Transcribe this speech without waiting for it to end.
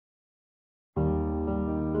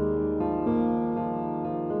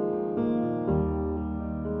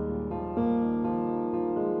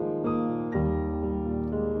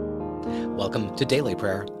Welcome to Daily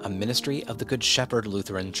Prayer, a ministry of the Good Shepherd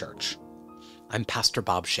Lutheran Church. I'm Pastor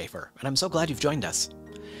Bob Schaefer, and I'm so glad you've joined us.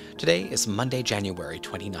 Today is Monday, January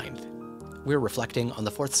 29th. We're reflecting on the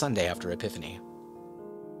fourth Sunday after Epiphany.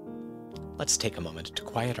 Let's take a moment to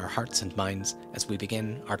quiet our hearts and minds as we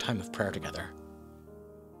begin our time of prayer together.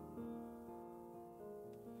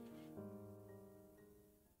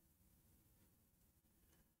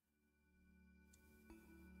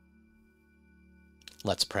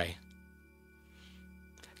 Let's pray.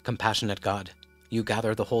 Compassionate God, you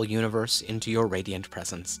gather the whole universe into your radiant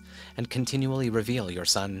presence and continually reveal your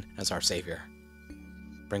Son as our Savior.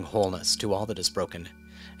 Bring wholeness to all that is broken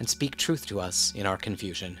and speak truth to us in our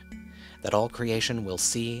confusion, that all creation will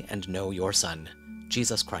see and know your Son,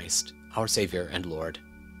 Jesus Christ, our Savior and Lord.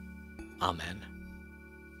 Amen.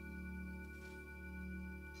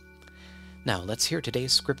 Now let's hear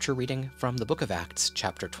today's scripture reading from the book of Acts,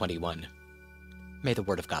 chapter 21. May the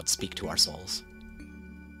word of God speak to our souls.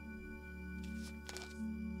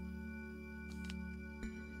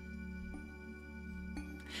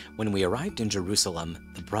 When we arrived in Jerusalem,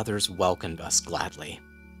 the brothers welcomed us gladly.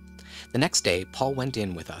 The next day, Paul went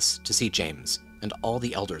in with us to see James, and all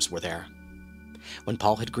the elders were there. When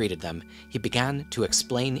Paul had greeted them, he began to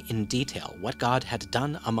explain in detail what God had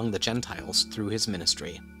done among the Gentiles through his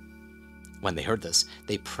ministry. When they heard this,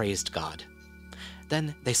 they praised God.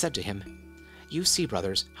 Then they said to him, "You see,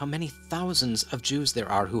 brothers, how many thousands of Jews there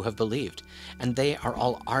are who have believed, and they are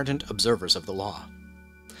all ardent observers of the law.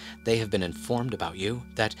 They have been informed about you,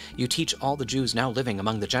 that you teach all the Jews now living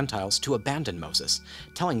among the Gentiles to abandon Moses,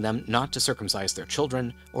 telling them not to circumcise their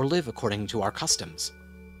children or live according to our customs.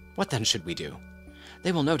 What then should we do?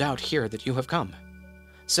 They will no doubt hear that you have come.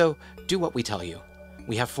 So do what we tell you.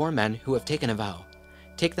 We have 4 men who have taken a vow.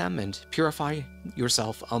 Take them and purify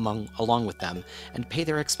yourself along with them, and pay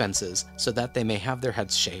their expenses so that they may have their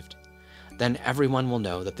heads shaved. Then everyone will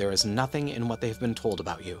know that there is nothing in what they have been told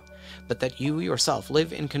about you, but that you yourself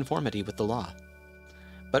live in conformity with the law.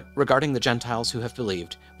 But regarding the Gentiles who have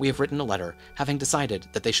believed, we have written a letter, having decided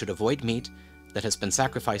that they should avoid meat that has been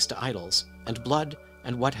sacrificed to idols, and blood,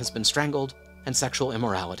 and what has been strangled, and sexual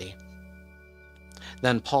immorality."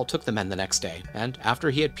 Then Paul took the men the next day, and after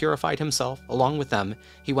he had purified himself along with them,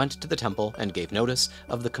 he went to the temple and gave notice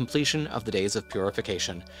of the completion of the days of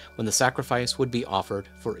purification, when the sacrifice would be offered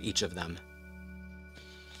for each of them.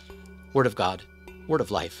 Word of God, word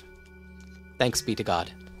of life. Thanks be to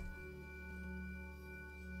God.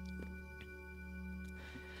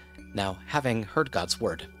 Now, having heard God's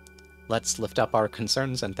word, let's lift up our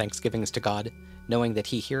concerns and thanksgivings to God, knowing that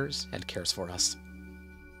He hears and cares for us.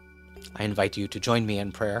 I invite you to join me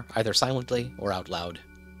in prayer, either silently or out loud.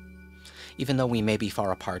 Even though we may be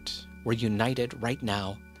far apart, we're united right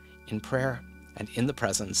now in prayer and in the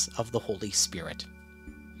presence of the Holy Spirit.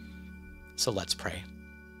 So let's pray.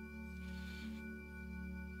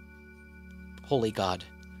 Holy God,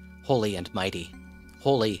 holy and mighty,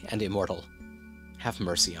 holy and immortal, have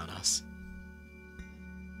mercy on us.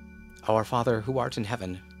 Our Father, who art in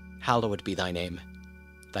heaven, hallowed be thy name.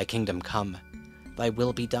 Thy kingdom come. Thy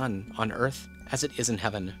will be done on earth as it is in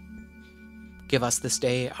heaven. Give us this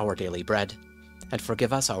day our daily bread, and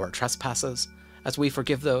forgive us our trespasses, as we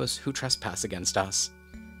forgive those who trespass against us.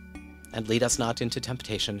 And lead us not into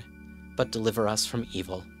temptation, but deliver us from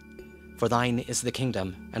evil. For thine is the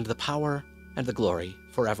kingdom, and the power, and the glory,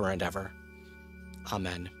 forever and ever.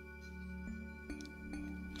 Amen.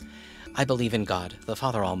 I believe in God, the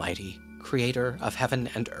Father Almighty, creator of heaven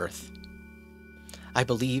and earth. I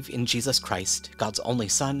believe in Jesus Christ, God's only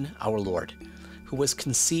Son, our Lord, who was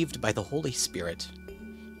conceived by the Holy Spirit,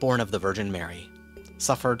 born of the Virgin Mary,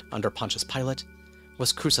 suffered under Pontius Pilate,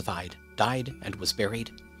 was crucified, died, and was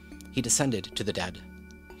buried. He descended to the dead.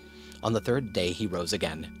 On the 3rd day he rose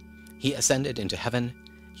again. He ascended into heaven.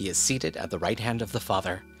 He is seated at the right hand of the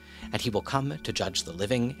Father, and he will come to judge the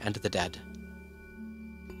living and the dead.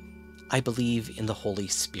 I believe in the Holy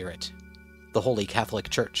Spirit, the Holy Catholic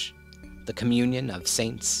Church, the communion of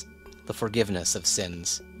saints, the forgiveness of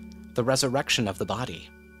sins, the resurrection of the body,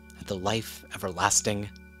 and the life everlasting.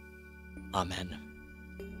 Amen.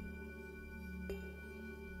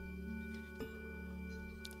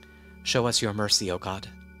 Show us your mercy, O God,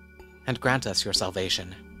 and grant us your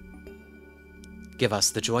salvation. Give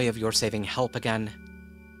us the joy of your saving help again,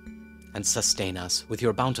 and sustain us with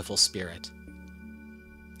your bountiful Spirit.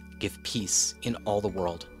 Give peace in all the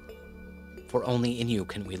world, for only in you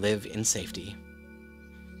can we live in safety.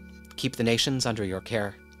 Keep the nations under your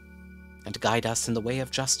care, and guide us in the way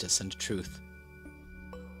of justice and truth.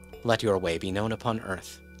 Let your way be known upon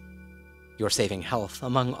earth, your saving health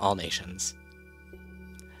among all nations.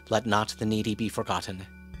 Let not the needy be forgotten,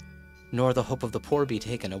 nor the hope of the poor be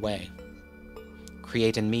taken away.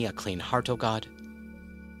 Create in me a clean heart, O God,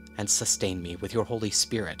 and sustain me with your Holy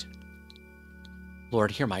Spirit.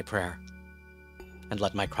 Lord, hear my prayer, and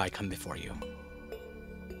let my cry come before you.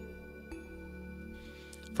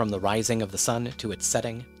 From the rising of the sun to its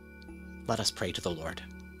setting, let us pray to the Lord.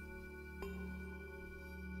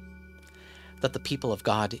 That the people of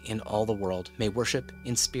God in all the world may worship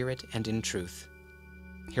in spirit and in truth.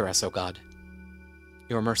 Hear us, O God.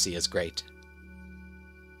 Your mercy is great.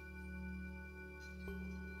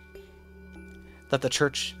 That the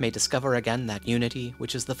Church may discover again that unity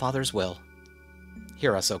which is the Father's will.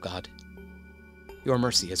 Hear us, O God. Your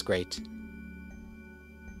mercy is great.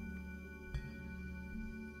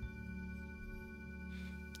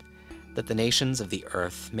 That the nations of the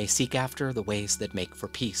earth may seek after the ways that make for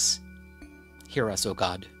peace. Hear us, O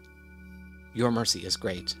God. Your mercy is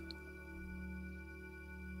great.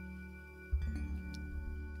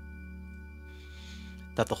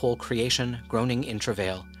 That the whole creation, groaning in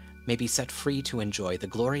travail, may be set free to enjoy the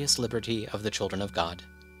glorious liberty of the children of God.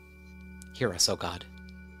 Hear us, O God.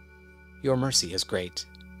 Your mercy is great.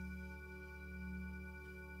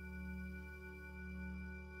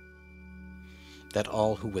 That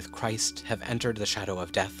all who with Christ have entered the shadow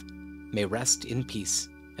of death may rest in peace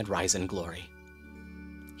and rise in glory.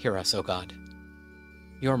 Hear us, O God.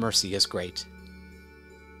 Your mercy is great.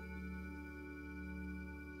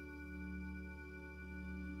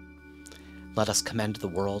 Let us commend the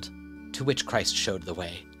world, to which Christ showed the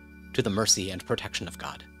way, to the mercy and protection of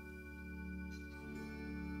God.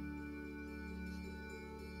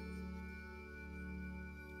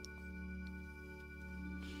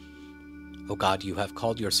 O God, you have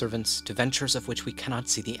called your servants to ventures of which we cannot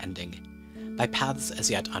see the ending, by paths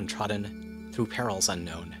as yet untrodden, through perils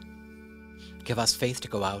unknown. Give us faith to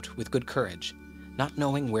go out with good courage, not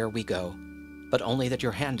knowing where we go, but only that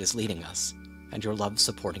your hand is leading us, and your love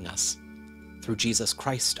supporting us. Through Jesus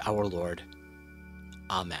Christ our Lord.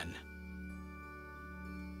 Amen.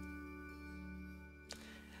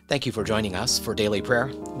 Thank you for joining us for daily prayer.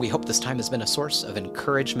 We hope this time has been a source of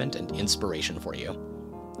encouragement and inspiration for you.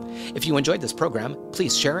 If you enjoyed this program,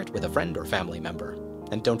 please share it with a friend or family member.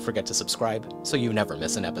 And don't forget to subscribe so you never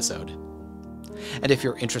miss an episode. And if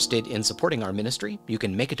you're interested in supporting our ministry, you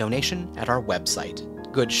can make a donation at our website,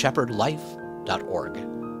 goodshepherdlife.org.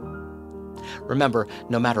 Remember,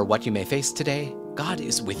 no matter what you may face today, God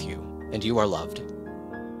is with you, and you are loved.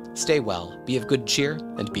 Stay well, be of good cheer,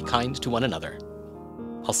 and be kind to one another.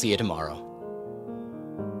 I'll see you tomorrow.